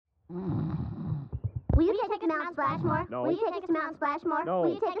Will you take us to Mount Splashmore? No. Will you take us to Mount Splashmore? No.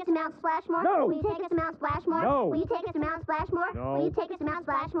 Will you take us to Mount Splashmore? No. Will you take us to Mount Splashmore? No. Will you take us to Mount Splashmore? No. Will you take us to Mount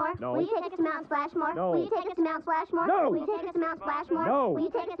Splashmore? No. Will you take us to Mount Splashmore? No. Will you take us to Mount Splashmore? No. Will you take us to Mount Splashmore? No. Will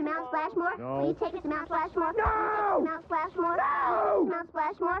you take us to Mount Splashmore? No. Will you take us to Mount Splashmore? No. Mount Splashmore? No. Mount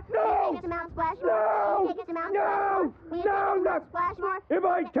Splashmore? No. Will you take us to Mount Splashmore? No. Will you take us to Mount No. Splashmore? Will you take us to No, Mount Splashmore? If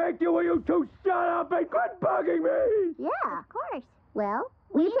I take you, will you two shut up and quit bugging me? Yeah, of course. Well,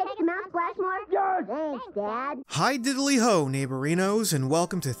 will you take us to Mount Splashmore? Yes. Thanks, Dad. Hi diddly ho, neighborinos, and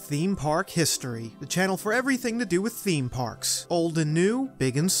welcome to Theme Park History, the channel for everything to do with theme parks. Old and new,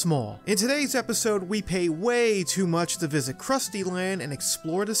 big and small. In today's episode, we pay way too much to visit Krusty Land and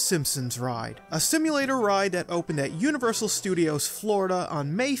explore the Simpsons Ride, a simulator ride that opened at Universal Studios Florida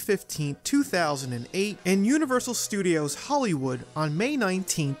on May 15, 2008, and Universal Studios Hollywood on May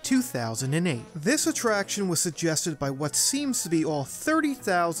 19, 2008. This attraction was suggested by what seems to be all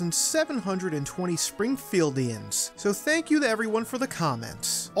 30,720 Springfieldians, so thank you to everyone for the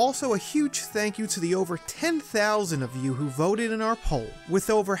comments. Also a huge thank you to the over 10,000 of you who voted in our poll,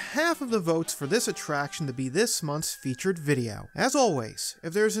 with over half of the votes for this attraction to be this month's featured video. As always,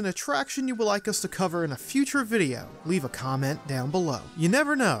 if there's an attraction you would like us to cover in a future video, leave a comment down below. You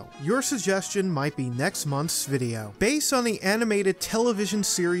never know, your suggestion might be next month's video. Based on the animated television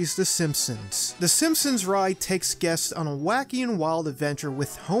series The Simpsons, The Simpsons Ride takes guests on a wacky and wild adventure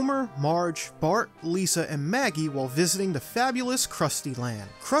with Homer, Marge, Bart, Lisa, and Maggie while visiting the fabulous Krusty Land.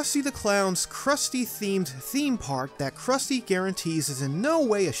 Krusty the Clown's Krusty-themed theme park that Krusty guarantees is in no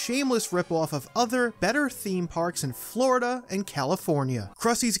way a shameless ripoff of other, better theme parks in Florida and California.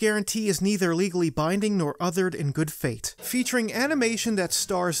 Krusty's guarantee is neither legally binding nor othered in good faith. Featuring animation that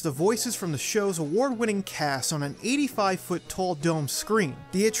stars the voices from the show's award-winning cast on an 85-foot tall dome screen,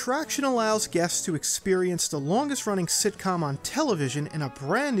 the attraction allows guests to experience the longest-running sitcom on television in a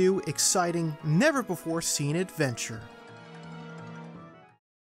brand new, exciting, never-before-seen adventure.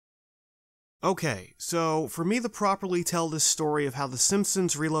 Okay, so for me to properly tell this story of how the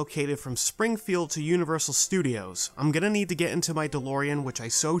Simpsons relocated from Springfield to Universal Studios, I'm gonna need to get into my DeLorean, which I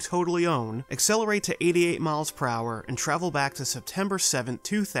so totally own, accelerate to 88 miles per hour, and travel back to September 7,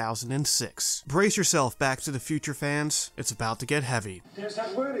 2006. Brace yourself, Back to the Future fans, it's about to get heavy. There's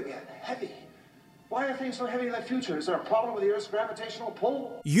that word again, heavy. Why are things so heavy in the future? Is there a problem with the Earth's gravitational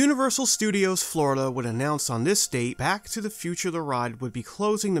pull? Universal Studios Florida would announce on this date Back to the Future the ride would be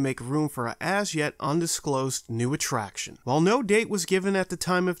closing to make room for an as-yet undisclosed new attraction. While no date was given at the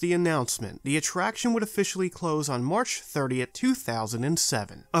time of the announcement, the attraction would officially close on March 30th,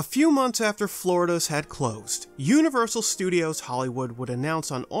 2007. A few months after Florida's had closed, Universal Studios Hollywood would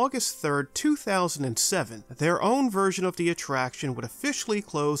announce on August 3rd, 2007 that their own version of the attraction would officially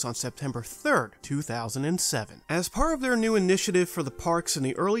close on September 3rd, 2007. As part of their new initiative for the parks in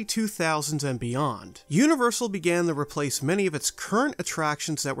the early 2000s and beyond, Universal began to replace many of its current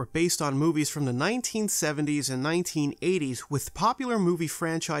attractions that were based on movies from the 1970s and 1980s with popular movie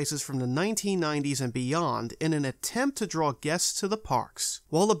franchises from the 1990s and beyond in an attempt to draw guests to the parks.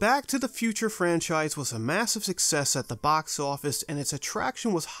 While the Back to the Future franchise was a massive success at the box office and its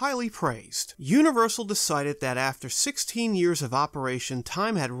attraction was highly praised, Universal decided that after 16 years of operation,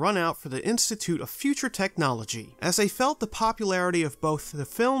 time had run out for the Institute of Future Technology, as they felt the popularity of both the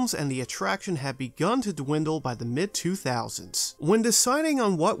films and the attraction had begun to dwindle by the mid-2000s. When deciding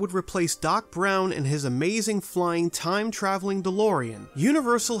on what would replace Doc Brown and his amazing flying time-traveling DeLorean,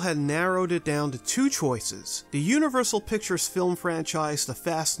 Universal had narrowed it down to two choices: the Universal Pictures film franchise The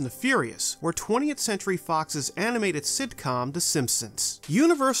Fast and the Furious, or 20th Century Fox's animated sitcom The Simpsons.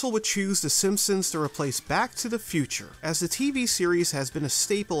 Universal would choose The Simpsons to replace Back to the Future, as the TV series has been a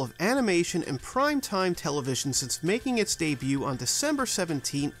staple of animation and prime-time television since making its debut on December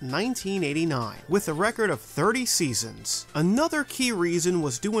 17, 1989, with a record of 30 seasons. Another key reason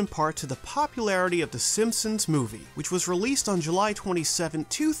was due in part to the popularity of The Simpsons movie, which was released on July 27,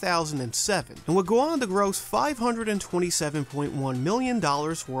 2007, and would go on to gross $527.1 million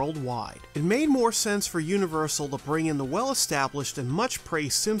worldwide. It made more sense for Universal to bring in the well-established and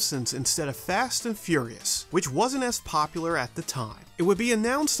much-praised Simpsons instead of Fast and Furious, which wasn't as popular at the time. It would be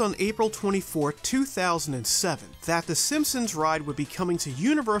announced on April 24, 2007, that The Simpsons Ride would be coming to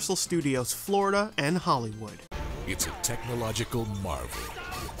Universal Studios Florida and Hollywood. It's a technological marvel,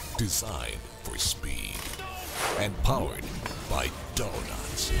 designed for speed, and powered by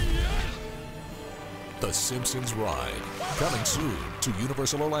donuts. The Simpsons Ride, coming soon to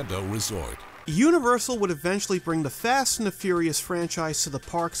Universal Orlando Resort. Universal would eventually bring the Fast and the Furious franchise to the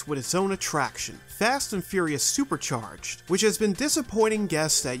parks with its own attraction, Fast and Furious Supercharged, which has been disappointing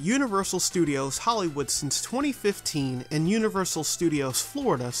guests at Universal Studios Hollywood since 2015 and Universal Studios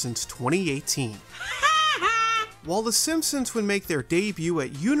Florida since 2018. While The Simpsons would make their debut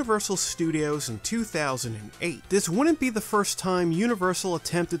at Universal Studios in 2008, this wouldn't be the first time Universal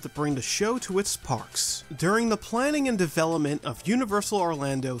attempted to bring the show to its parks. During the planning and development of Universal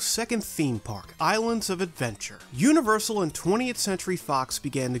Orlando's second theme park, Islands of Adventure, Universal and 20th Century Fox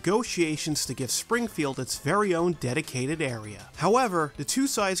began negotiations to give Springfield its very own dedicated area. However, the two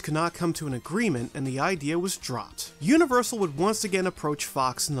sides could not come to an agreement and the idea was dropped. Universal would once again approach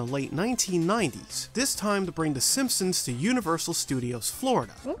Fox in the late 1990s, this time to bring the Simpsons to Universal Studios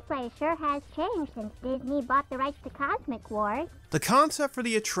Florida. This place sure has changed since Disney bought the rights to Cosmic Wars. The concept for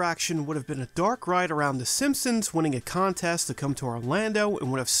the attraction would have been a dark ride around the Simpsons winning a contest to come to Orlando and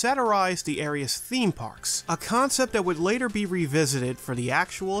would have satirized the area's theme parks, a concept that would later be revisited for the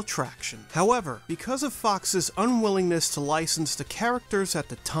actual attraction. However, because of Fox's unwillingness to license the characters at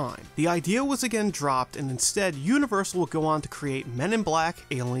the time, the idea was again dropped and instead Universal would go on to create Men in Black: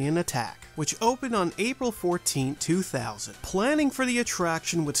 Alien Attack, which opened on April 14, 2000. Planning for the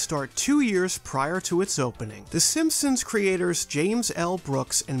attraction would start 2 years prior to its opening. The Simpsons creators James L.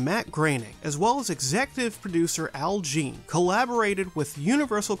 Brooks and Matt Groening, as well as executive producer Al Jean, collaborated with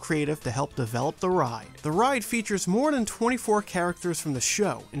Universal Creative to help develop the ride. The ride features more than 24 characters from the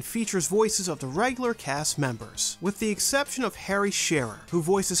show and features voices of the regular cast members, with the exception of Harry Shearer, who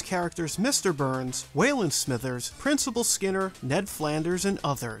voices characters Mr. Burns, Waylon Smithers, Principal Skinner, Ned Flanders, and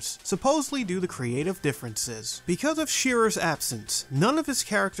others, supposedly due to creative differences. Because of Shearer's absence, none of his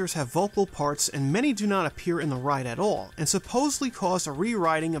characters have vocal parts and many do not appear in the ride at all, and supposedly caused a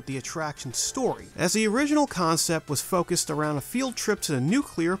rewriting of the attraction's story, as the original concept was focused around a field trip to the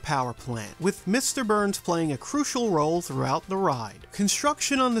nuclear power plant, with Mr. Burns playing a crucial role throughout the ride.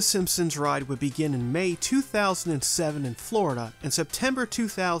 Construction on the Simpsons Ride would begin in May 2007 in Florida and September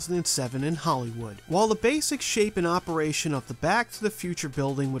 2007 in Hollywood, while the basic shape and operation of the Back to the Future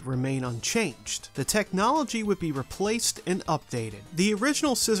building would remain unchanged. The technology would be replaced and updated. The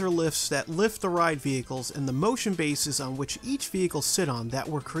original scissor lifts that lift the ride vehicles and the motion bases on which each vehicle sit on that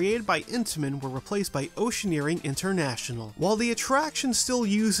were created by Intamin were replaced by Oceaneering International, while the attraction still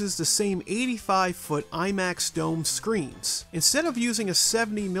uses the same 85-foot IMAX dome screens. Instead of using a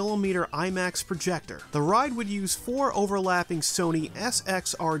 70mm IMAX projector, the ride would use 4 overlapping Sony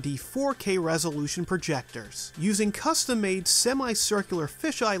SXRD 4K resolution projectors, using custom-made semicircular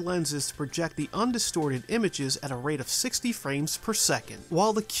fisheye lenses to project the undistorted images at a rate of 60 frames per second,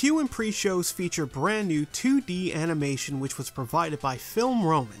 while the queue and pre-shows feature brand new 2D animation which was provided by Film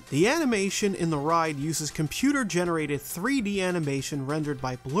Roman. The animation in the ride uses computer-generated 3D animation rendered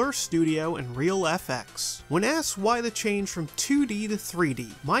by Blur Studio and RealFX. When asked why the change from 2D to 3D,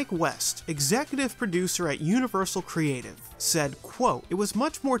 Mike West, executive producer at Universal Creative, said, quote, "It was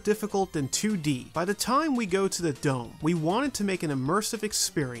much more difficult than 2D. By the time we go to the dome, we wanted to make an immersive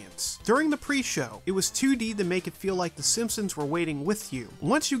experience. During the pre-show, it was 2D to make it feel like the Simpsons were waiting with you.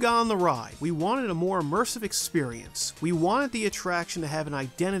 Once you got on the ride, we wanted a more immersive experience. We wanted the attraction to have an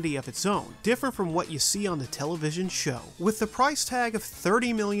identity of its own, different from what you see on the television show." With the price tag of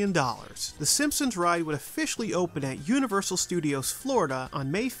 $30 million, the Simpsons Ride would officially open at Universal Studios Florida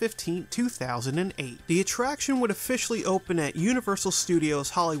on May 15, 2008. The attraction would officially open at Universal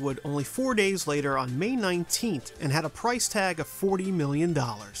Studios Hollywood only 4 days later on May 19th and had a price tag of $40 million.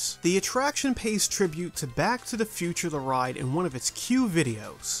 The attraction pays tribute to Back to the Future the ride in one of its Q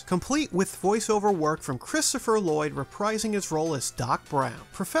videos, complete with voiceover work from Christopher Lloyd reprising his role as Doc Brown.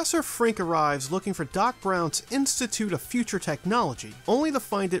 Professor Frink arrives looking for Doc Brown's Institute of Future Technology, only to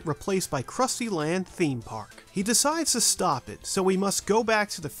find it replaced by Krusty Land Theme Park. He decides to stop it, so he must go back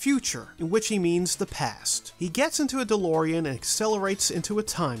to the future, in which he means the past. He gets into a DeLorean and accelerates into a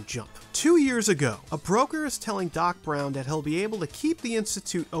time jump. 2 years ago, a broker is telling Doc Brown that he'll be able to keep the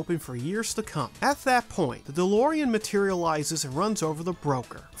Institute open for years to come. At that point, the DeLorean materializes and runs over the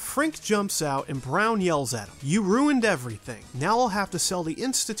broker. Frink jumps out and Brown yells at him, "You ruined everything. Now I'll have to sell the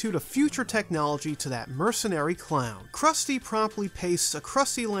Institute of Future Technology to that mercenary clown." Krusty promptly pastes a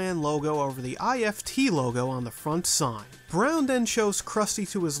Krusty Land logo over the IFT logo on the front sign. Brown then shows Krusty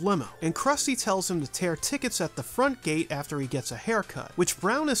to his limo, and Krusty tells him to tear tickets at the front gate after he gets a haircut, which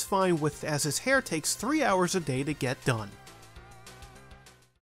Brown is fine with as his hair takes 3 hours a day to get done.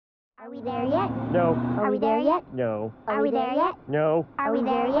 Are we there yet? No. Are we there yet? No. Are we there yet? No. Are we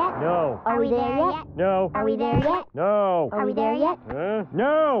there yet? No. Are we there yet? No. Are we there yet? No. Are we there yet?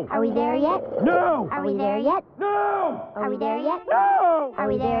 No. Are we there yet? No. Are we there yet? No. Are we there yet? No. Are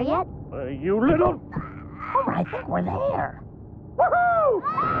we there yet? You little... Homer, I think we're there.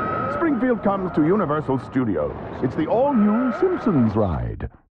 Woohoo! Springfield comes to Universal Studios. It's the all-new Simpsons Ride.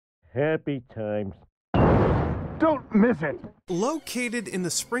 Happy times. Don't miss it. Located in the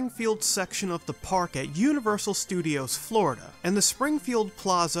Springfield section of the park at Universal Studios Florida and the Springfield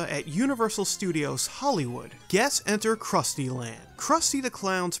Plaza at Universal Studios Hollywood, guests enter Krusty Land, Krusty the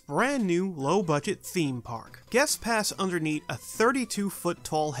Clown's brand new low-budget theme park. Guests pass underneath a 32-foot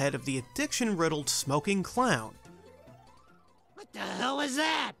tall head of the addiction-riddled smoking clown. What the hell was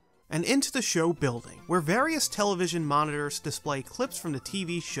that? And into the show building, where various television monitors display clips from the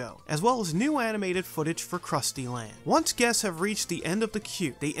TV show, as well as new animated footage for Krusty Land. Once guests have reached the end of the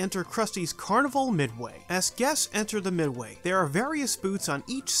queue, they enter Krusty's Carnival Midway. As guests enter the Midway, there are various booths on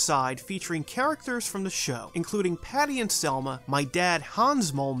each side featuring characters from the show, including Patty and Selma, My Dad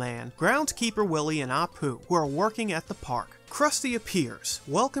Hans Moleman, Groundskeeper Willie, and Apu, who are working at the park. Krusty appears,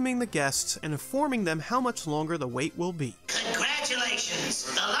 welcoming the guests and informing them how much longer the wait will be. Congratulations!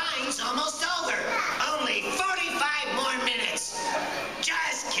 The line's almost over! Only 45 more minutes!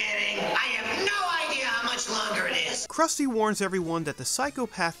 Just kidding! I have no idea how much longer it is! Krusty warns everyone that the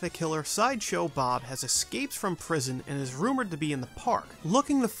psychopathic killer Sideshow Bob has escaped from prison and is rumored to be in the park,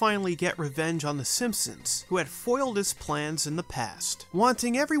 looking to finally get revenge on the Simpsons, who had foiled his plans in the past.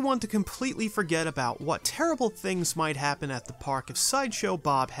 Wanting everyone to completely forget about what terrible things might happen at the park if Sideshow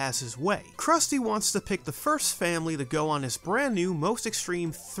Bob has his way, Krusty wants to pick the first family to go on his brand new most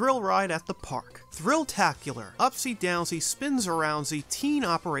extreme thrill ride at the park. Thrill-tacular, upsy-downsy, spins-aroundsy,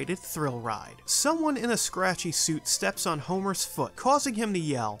 teen-operated thrill ride. Someone in a scratchy suit steps on Homer's foot, causing him to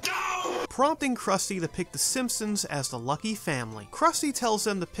yell, "Go!" prompting Krusty to pick the Simpsons as the lucky family. Krusty tells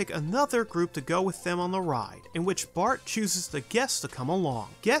them to pick another group to go with them on the ride, in which Bart chooses the guests to come along.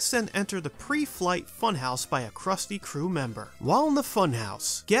 Guests then enter the pre-flight funhouse by a Krusty crew member. While in the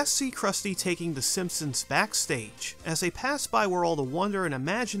funhouse, guests see Krusty taking the Simpsons backstage, as they pass by where all the wonder and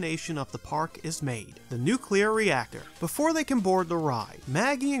imagination of the park is made, the nuclear reactor. Before they can board the ride,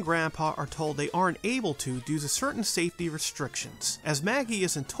 Maggie and Grandpa are told they aren't able to due to certain safety restrictions, as Maggie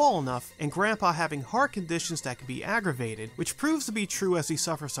isn't tall enough and Grandpa having heart conditions that can be aggravated, which proves to be true as he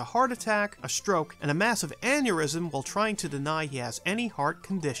suffers a heart attack, a stroke, and a massive aneurysm while trying to deny he has any heart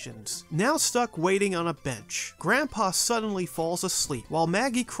conditions. Now stuck waiting on a bench, Grandpa suddenly falls asleep while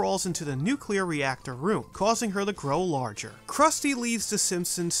Maggie crawls into the nuclear reactor room, causing her to grow larger. Krusty leads the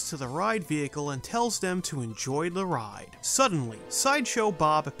Simpsons to the ride vehicle and tells them to enjoy the ride. Suddenly, Sideshow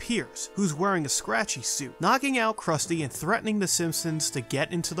Bob appears, who's wearing a scratchy suit, knocking out Krusty and threatening the Simpsons to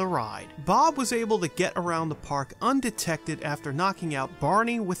get into the ride. Bob was able to get around the park undetected after knocking out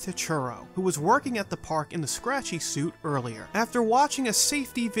Barney with the churro, who was working at the park in the scratchy suit earlier. After watching a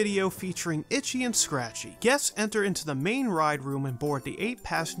safety video featuring Itchy and Scratchy, guests enter into the main ride room and board the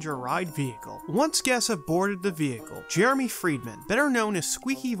 8-passenger ride vehicle. Once guests have boarded the vehicle, Jeremy Friedman, better known as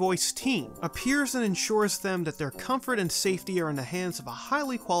Squeaky Voice Teen, appears and ensures them that their comfort and safety are in the hands of a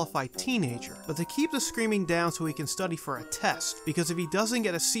highly qualified teenager, but to keep the screaming down so he can study for a test, because if he doesn't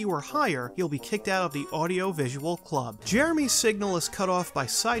get a C or higher, he'll be kicked out of the audio-visual club. Jeremy's signal is cut off by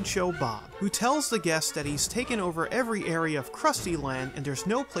Sideshow Bob, who tells the guests that he's taken over every area of Krusty Land and there's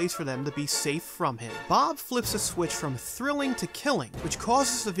no place for them to be safe from him. Bob flips a switch from thrilling to killing, which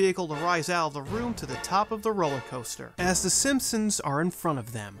causes the vehicle to rise out of the room to the top of the roller coaster, as the Simpsons are in front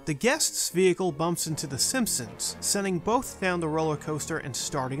of them. The guests' vehicle bumps into the Simpsons, sending both down the roller coaster and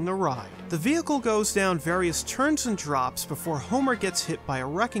starting the ride. The vehicle goes down various turns and drops before Homer gets hit by a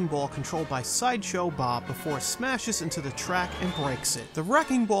wrecking ball controlled by Sideshow Bob before it smashes into the track and breaks it. The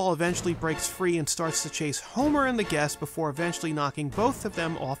wrecking ball eventually breaks free and starts to chase Homer and the guests before eventually knocking both of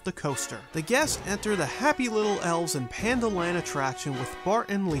them off the coaster. The guests enter the Happy Little Elves and Panda Land attraction with Bart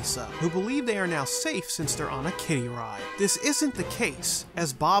and Lisa, who believe they are now safe since they're on a kiddie ride. This isn't the case,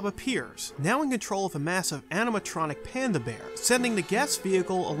 as Bob appears, now in control of a massive animatronic panda bear, sending the guest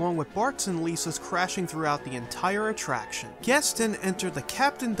vehicle along with Bart's and Lisa's crashing throughout the entire attraction. Guests then enter the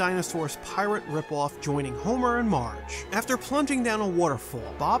Captain Dinosaur's pirate ripoff, joining Homer and Marge. After plunging down a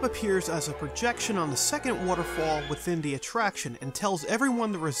waterfall, Bob appears as a projection on the second waterfall within the attraction and tells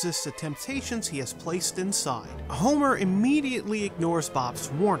everyone to resist the temptations he has placed inside. Homer immediately ignores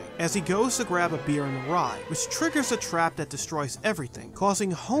Bob's warning as he goes to grab a beer in the ride, which triggers a trap that destroys everything,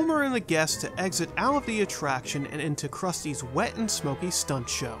 causing Homer and the guests to exit out of the attraction and into Krusty's wet and smoky stunt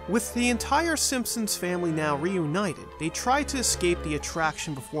show. With the entire Simpsons family now reunited, they try to escape the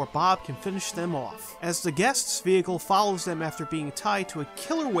attraction before Bob can finish them off, as the guest's vehicle follows them after being tied to a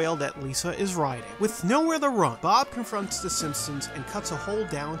killer whale that Lisa is riding. With nowhere to run, Bob confronts the Simpsons and cuts a hole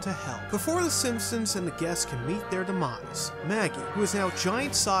down to hell. Before the Simpsons and the guests can meet their demise, Maggie, who is now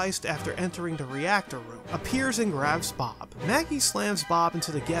giant-sized after entering the reactor room, appears and grabs Bob. Maggie slams Bob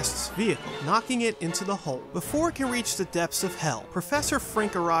into the guest's vehicle, knocking it into the hole. Before it can reach the depths of hell, Professor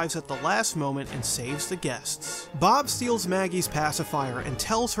Frink arrives at the last moment and saves the guests. Bob steals Maggie's pacifier and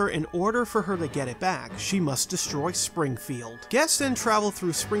tells her in order for her to get it back, she must destroy Springfield. Guests then travel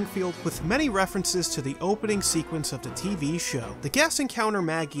through Springfield with many references to the opening sequence of the TV show. The guests encounter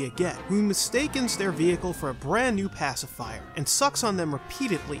Maggie again, who mistakes their vehicle for a brand new pacifier and sucks on them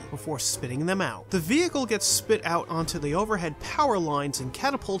repeatedly before spitting them out. The vehicle gets spit out onto the overhead power lines and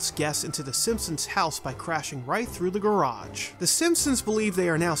catapults guests into the Simpsons' house by crashing right through the garage. The Simpsons believe they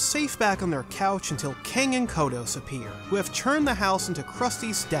are now safe back on their couch until King and Kodos appear, who have turned the house into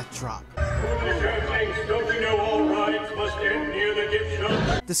Krusty's death drop. Don't you know all rides must end near the gift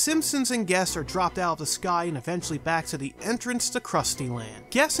shop? The Simpsons and guests are dropped out of the sky and eventually back to the entrance to Krusty Land.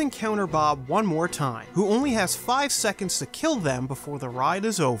 Guests encounter Bob one more time, who only has 5 seconds to kill them before the ride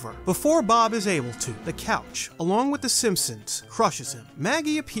is over. Before Bob is able to, the couch, along with the Simpsons, crushes him.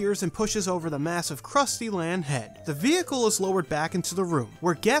 Maggie appears and pushes over the massive Krusty Land head. The vehicle is lowered back into the room,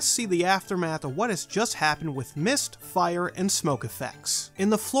 where guests see the aftermath of what has just happened with mist, fire, and smoke effects. In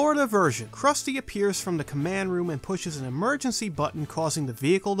the Florida version, Krusty appears from the command room and pushes an emergency button, causing the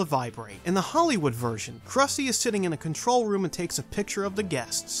vehicle to vibrate. In the Hollywood version, Krusty is sitting in a control room and takes a picture of the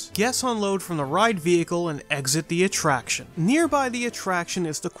guests. Guests unload from the ride vehicle and exit the attraction. Nearby the attraction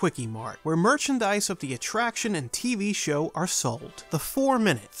is the Quickie Mart, where merchandise of the attraction and TV show are sold. The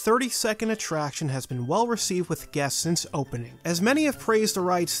 4-minute, 30-second attraction has been well received with guests since opening, as many have praised the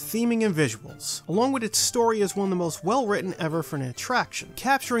ride's theming and visuals, along with its story as one of the most well-written ever for an attraction,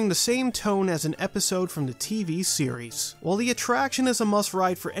 capturing the same tone as an episode from the TV series. While the attraction is a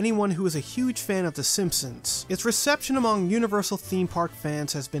must-ride for anyone who is a huge fan of The Simpsons, its reception among Universal theme park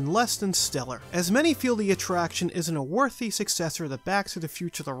fans has been less than stellar, as many feel the attraction isn't a worthy successor to Back to the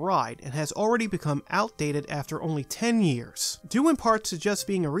Future the Ride and has already become outdated after only 10 years, due in part to just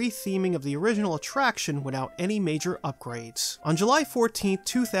being a re-theming of the original attraction without any major upgrades. On July 14,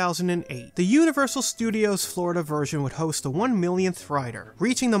 2008, the Universal Studios Florida version would host the 1 millionth rider,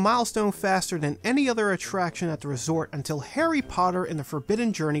 reaching the milestone faster than any other attraction at the resort until Harry Potter and the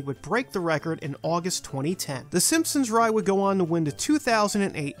Forbidden Journey would break the record in August 2010. The Simpsons Ride would go on to win the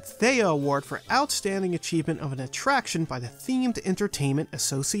 2008 Thea Award for Outstanding Achievement of an Attraction by the Themed Entertainment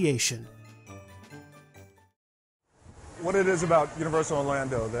Association. What it is about Universal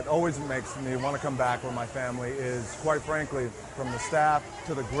Orlando that always makes me want to come back with my family is, quite frankly, from the staff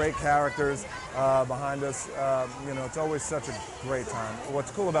to the great characters behind us. You know, it's always such a great time.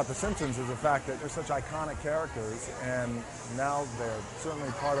 What's cool about The Simpsons is the fact that they're such iconic characters, and now they're certainly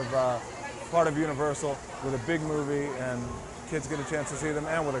part of Universal with a big movie, and kids get a chance to see them,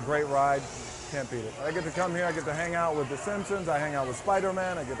 and with a great ride. Can't beat it. I get to come here, I get to hang out with The Simpsons, I hang out with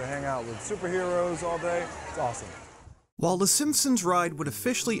Spider-Man, I get to hang out with superheroes all day. It's awesome. While the Simpsons Ride would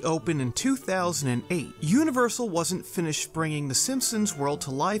officially open in 2008, Universal wasn't finished bringing the Simpsons world to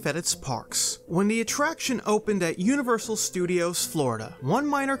life at its parks. When the attraction opened at Universal Studios Florida, one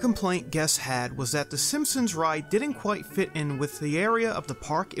minor complaint guests had was that the Simpsons Ride didn't quite fit in with the area of the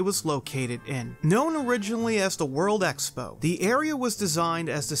park it was located in. Known originally as the World Expo, the area was designed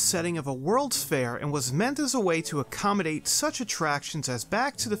as the setting of a World's Fair and was meant as a way to accommodate such attractions as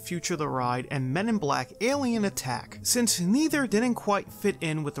Back to the Future the Ride and Men in Black Alien Attack, since neither didn't quite fit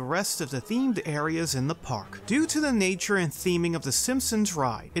in with the rest of the themed areas in the park. Due to the nature and theming of the Simpsons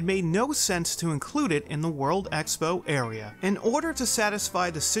Ride, it made no sense to include it in the World Expo area. In order to satisfy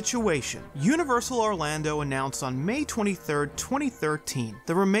the situation, Universal Orlando announced on May 23, 2013,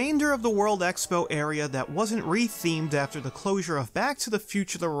 the remainder of the World Expo area that wasn't re-themed after the closure of Back to the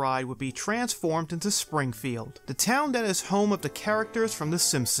Future the Ride would be transformed into Springfield, the town that is home of the characters from The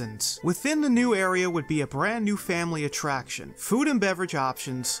Simpsons. Within the new area would be a brand new family attraction, food and beverage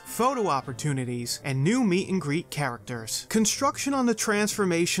options, photo opportunities, and new meet and greet characters. Construction on the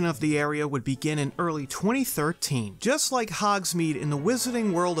transformation of the area would begin in early 2013. Just like Hogsmeade in the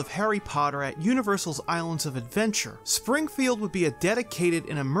Wizarding World of Harry Potter at Universal's Islands of Adventure, Springfield would be a dedicated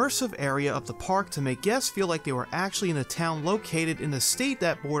and immersive area of the park to make guests feel like they were actually in a town located in the state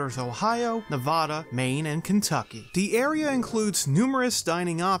that borders Ohio, Nevada, Maine, and Kentucky. The area includes numerous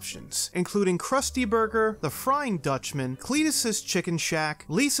dining options, including Krusty Burger, the Frying Dutchman, Watchmen, Cletus's Chicken Shack,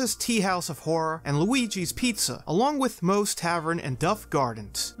 Lisa's Tea House of Horror, and Luigi's Pizza, along with Moe's Tavern and Duff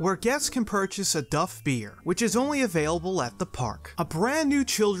Gardens, where guests can purchase a Duff beer, which is only available at the park. A brand new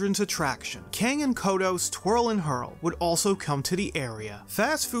children's attraction, Kang and Kodo's Twirl and Hurl, would also come to the area.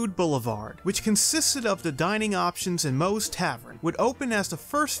 Fast Food Boulevard, which consisted of the dining options in Moe's Tavern, would open as the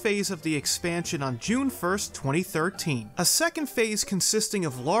first phase of the expansion on June 1st, 2013. A second phase consisting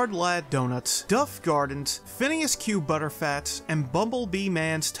of Lard Lad Donuts, Duff Gardens, Phineas Q Butterfats, and Bumblebee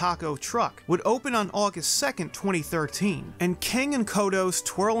Man's Taco Truck would open on August 2nd, 2013, and Kang and Kodo's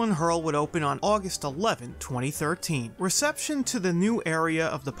Twirl and Hurl would open on August 11th, 2013. Reception to the new area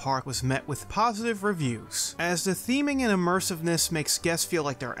of the park was met with positive reviews, as the theming and immersiveness makes guests feel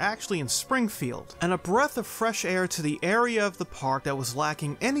like they're actually in Springfield, and a breath of fresh air to the area of the park that was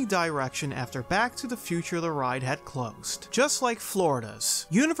lacking any direction after Back to the Future the ride had closed. Just like Florida's,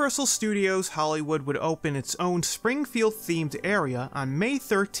 Universal Studios Hollywood would open its own Springfield-themed area on May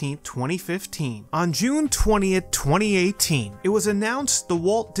 13, 2015. On June 20th, 2018, it was announced the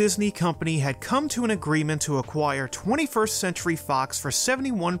Walt Disney Company had come to an agreement to acquire 21st Century Fox for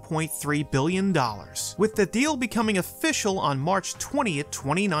 $71.3 billion, with the deal becoming official on March 20th,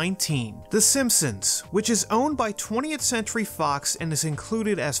 2019. The Simpsons, which is owned by 20th Century Fox and is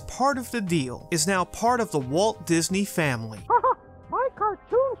included as part of the deal, is now part of the Walt Disney family. My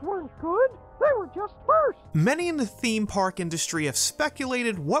cartoons weren't good. They were just first. Many in the theme park industry have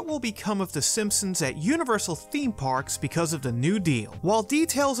speculated what will become of The Simpsons at Universal theme parks because of the new deal. While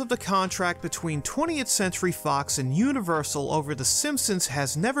details of the contract between 20th Century Fox and Universal over The Simpsons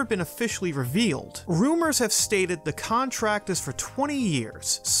has never been officially revealed, rumors have stated the contract is for 20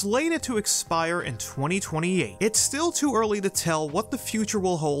 years, slated to expire in 2028. It's still too early to tell what the future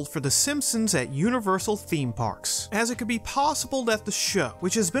will hold for The Simpsons at Universal theme parks, as it could be possible that the show,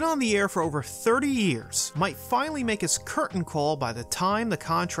 which has been on the air for over 30 years, might finally make its curtain call by the time the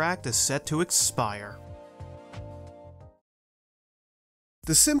contract is set to expire.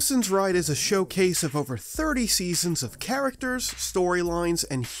 The Simpsons Ride is a showcase of over 30 seasons of characters, storylines,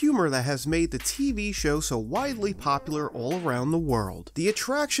 and humor that has made the TV show so widely popular all around the world. The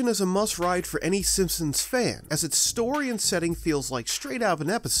attraction is a must-ride for any Simpsons fan, as its story and setting feels like straight out of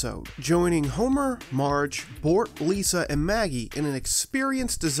an episode, joining Homer, Marge, Bort, Lisa, and Maggie in an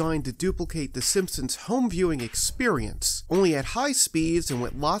experience designed to duplicate the Simpsons home viewing experience, only at high speeds and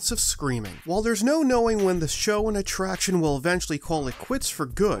with lots of screaming. While there's no knowing when the show and attraction will eventually call it quits for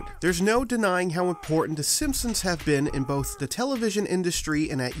good, there's no denying how important The Simpsons have been in both the television industry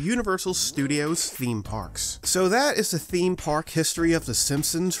and at Universal Studios theme parks. So that is the theme park history of The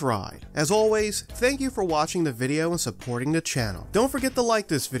Simpsons Ride. As always, thank you for watching the video and supporting the channel. Don't forget to like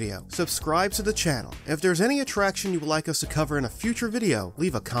this video, subscribe to the channel. If there's any attraction you would like us to cover in a future video,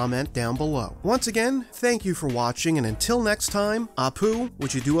 leave a comment down below. Once again, thank you for watching, and until next time, Apu,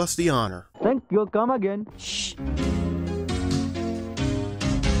 would you do us the honor? Think you'll come again. Shh.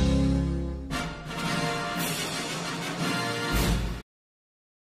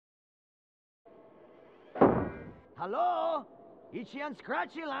 Hello? Itchy and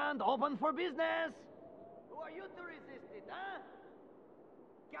Scratchy Land open for business? Who are you to resist it, huh?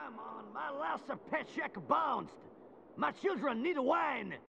 Come on, my last paycheck bounced. My children need wine.